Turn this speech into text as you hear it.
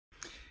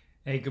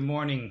Hey, good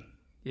morning.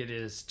 It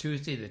is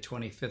Tuesday, the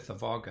 25th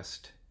of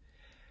August,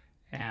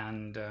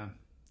 and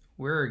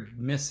we're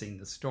missing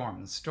the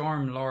storm. The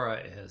storm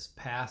Laura has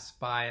passed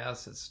by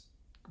us.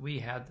 We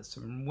had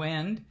some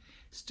wind,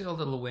 still a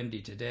little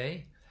windy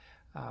today,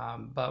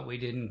 but we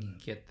didn't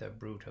get the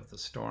brunt of the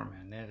storm,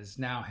 and it is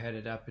now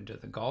headed up into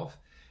the Gulf.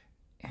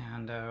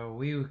 And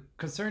we were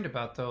concerned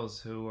about those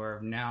who are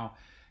now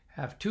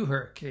have two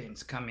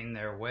hurricanes coming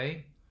their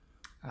way.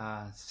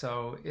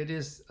 So it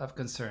is of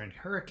concern.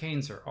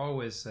 Hurricanes are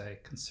always a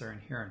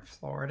concern here in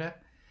Florida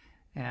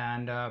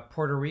and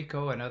Puerto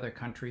Rico and other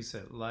countries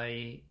that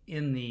lie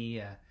in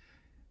the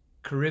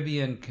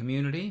Caribbean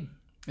community.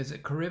 Is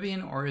it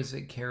Caribbean or is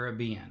it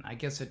Caribbean? I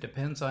guess it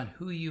depends on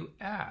who you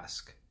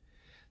ask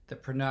the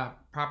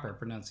proper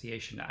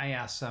pronunciation. I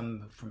asked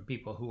some from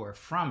people who are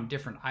from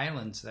different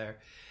islands there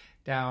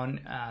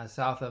down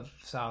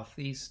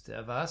southeast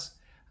of us.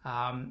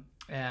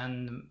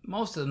 And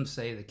most of them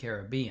say the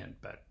Caribbean,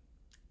 but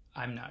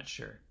I'm not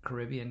sure.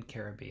 Caribbean,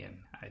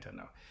 I don't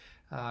know.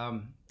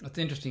 It's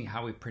interesting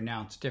how we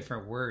pronounce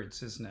different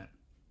words, isn't it?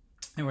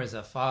 There was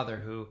a father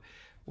who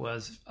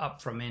was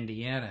up from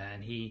Indiana,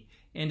 and he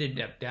ended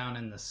up down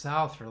in the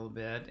South for a little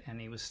bit, and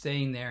he was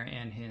staying there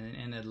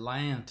in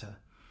Atlanta.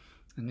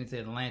 And it's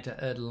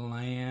Atlanta.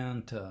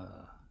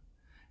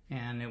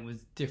 And it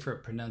was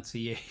different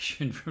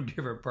pronunciation from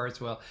different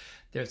parts. Well,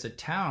 there's a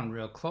town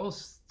real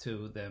close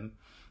to them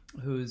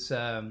whose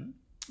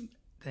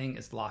thing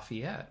is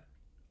Lafayette.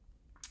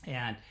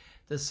 And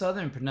the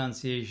southern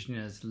pronunciation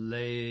is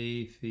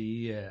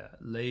Lafayette.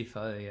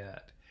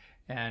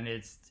 And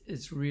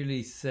it's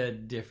really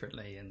said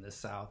differently in the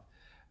South.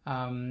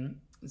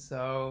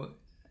 So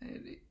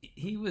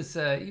he was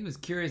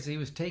curious. He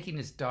was taking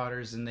his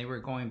daughters, and they were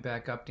going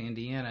back up to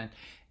Indiana,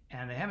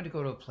 and they happened to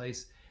go to a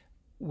place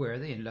where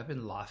they ended up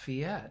in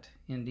Lafayette,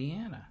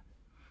 Indiana.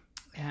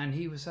 And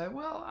he was like,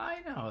 well,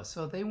 I know.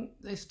 So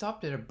they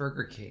stopped at a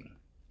Burger King.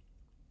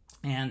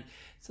 And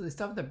so they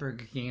stopped at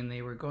Burger King, and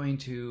they were going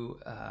to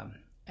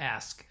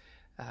ask,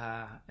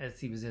 as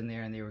he was in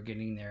there and they were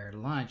getting their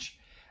lunch,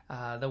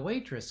 the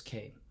waitress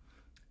came.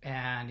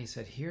 And he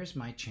said, here's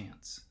my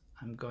chance.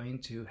 I'm going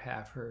to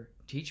have her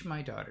teach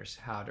my daughters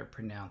how to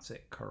pronounce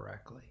it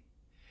correctly.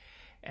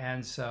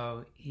 And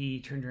so he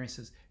turned around and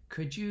says,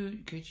 could you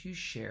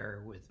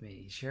share with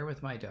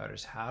my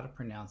daughters how to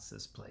pronounce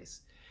this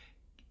place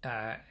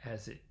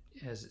as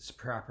it's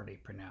properly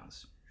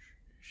pronounced?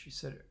 She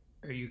said,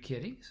 are you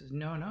kidding? He says,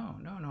 no,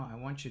 I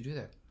want you to do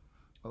that.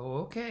 Oh,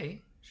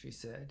 okay, she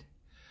said.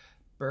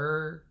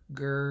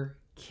 Burger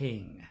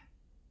King.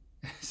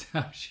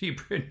 So she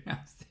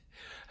pronounced it.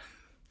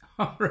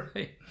 All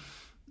right.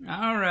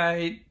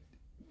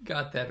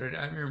 Got that.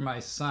 I remember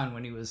my son,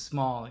 when he was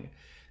small,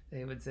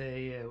 they would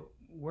say,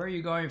 where are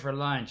you going for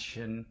lunch?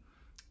 And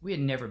we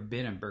had never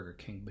been in Burger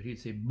King, but he'd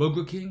say,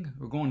 Burger King?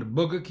 We're going to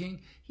Burger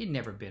King? He'd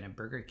never been in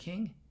Burger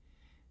King,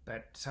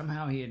 but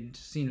somehow he had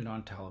seen it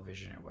on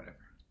television or whatever.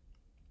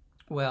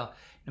 Well,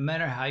 no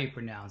matter how you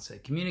pronounce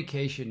it,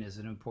 communication is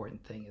an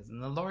important thing,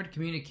 and the Lord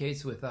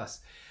communicates with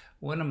us.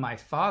 One of my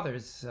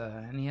fathers,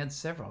 and he had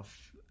several,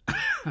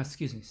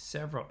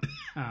 several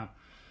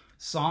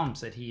psalms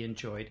that he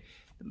enjoyed,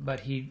 but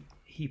he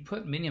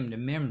put many of them to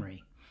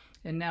memory.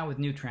 And now with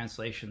new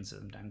translations,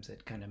 sometimes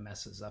it kind of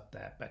messes up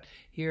that. But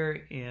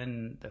here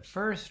in the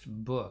first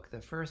book,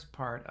 the first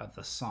part of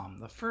the psalm,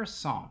 the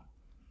first psalm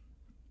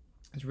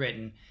is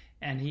written,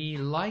 and he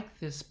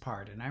liked this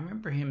part. And I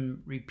remember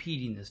him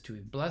repeating this to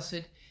him.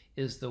 Blessed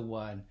is the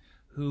one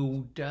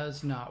who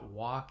does not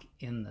walk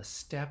in the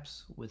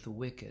steps with the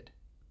wicked,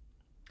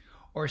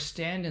 or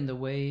stand in the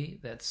way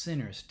that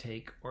sinners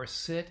take, or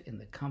sit in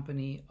the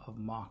company of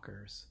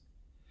mockers,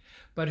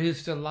 but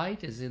whose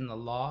delight is in the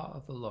law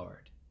of the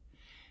Lord,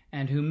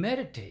 and who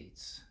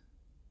meditates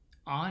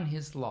on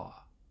his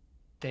law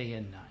day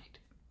and night.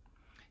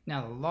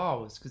 Now, the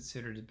law was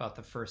considered about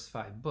the first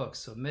 5 books,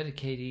 so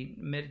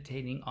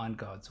meditating on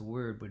God's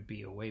word would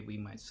be a way we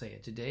might say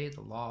it today.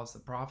 The laws, the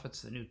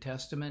prophets, the New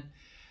Testament,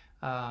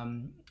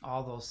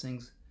 all those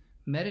things.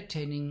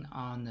 Meditating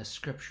on the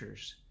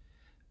scriptures,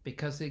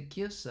 because it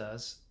gives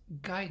us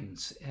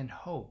guidance and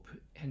hope,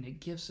 and it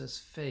gives us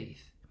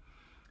faith.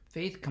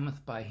 Faith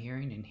cometh by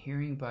hearing, and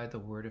hearing by the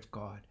word of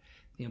God.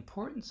 The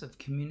importance of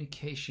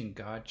communication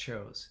God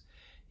chose.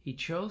 He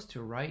chose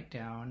to write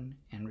down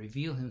and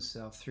reveal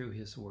himself through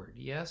his word.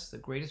 Yes, the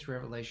greatest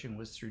revelation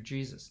was through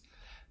Jesus,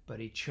 but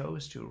he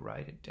chose to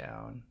write it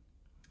down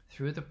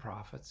through the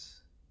prophets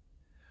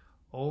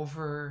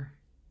over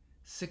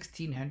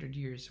 1,600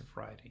 years of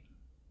writing.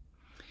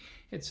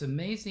 It's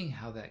amazing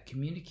how that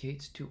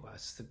communicates to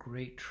us the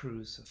great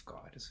truths of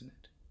God, isn't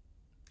it?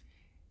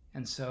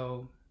 And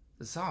so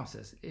the psalm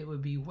says it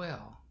would be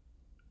well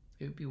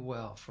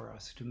for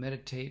us to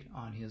meditate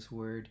on his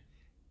word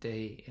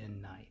day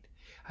and night.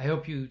 I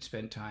hope you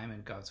spend time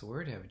in God's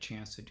word, have a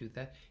chance to do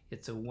that.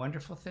 It's a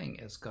wonderful thing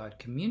as God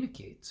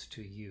communicates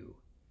to you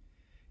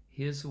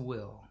his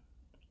will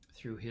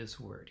through his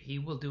word. He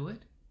will do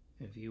it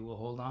if you will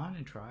hold on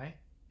and try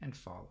and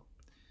follow.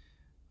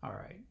 All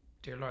right.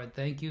 Dear Lord,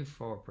 thank you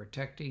for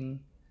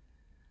protecting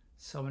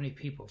so many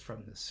people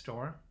from the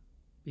storm.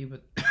 Be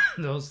with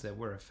those that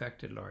were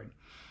affected, Lord.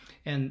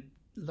 And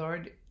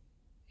Lord,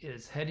 it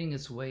is heading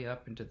its way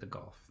up into the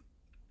Gulf.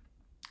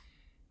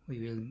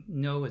 We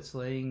know it's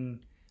laying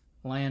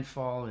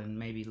landfall in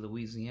maybe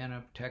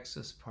Louisiana,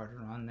 Texas, part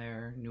around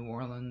there, New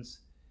Orleans.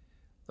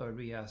 Lord,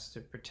 we ask to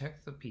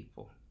protect the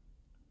people.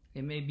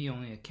 It may be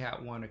only a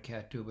Cat 1 or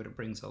Cat 2, but it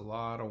brings a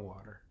lot of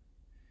water.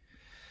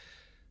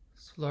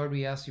 So Lord,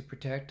 we ask you to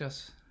protect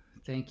us.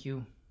 Thank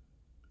you.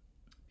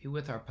 Be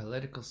with our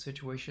political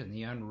situation,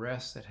 the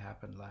unrest that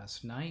happened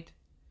last night.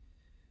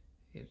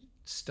 It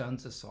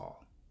stuns us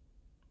all.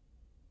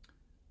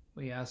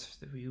 We ask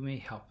that you may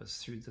help us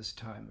through this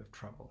time of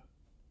trouble.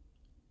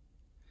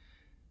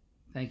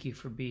 Thank you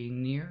for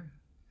being near,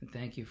 and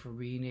thank you for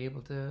being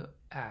able to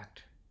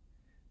act.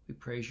 We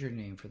praise your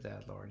name for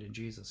that, Lord. In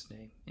Jesus'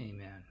 name,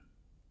 amen.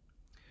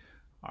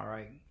 All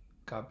right.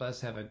 God bless.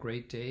 Have a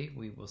great day.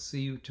 We will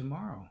see you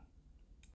tomorrow.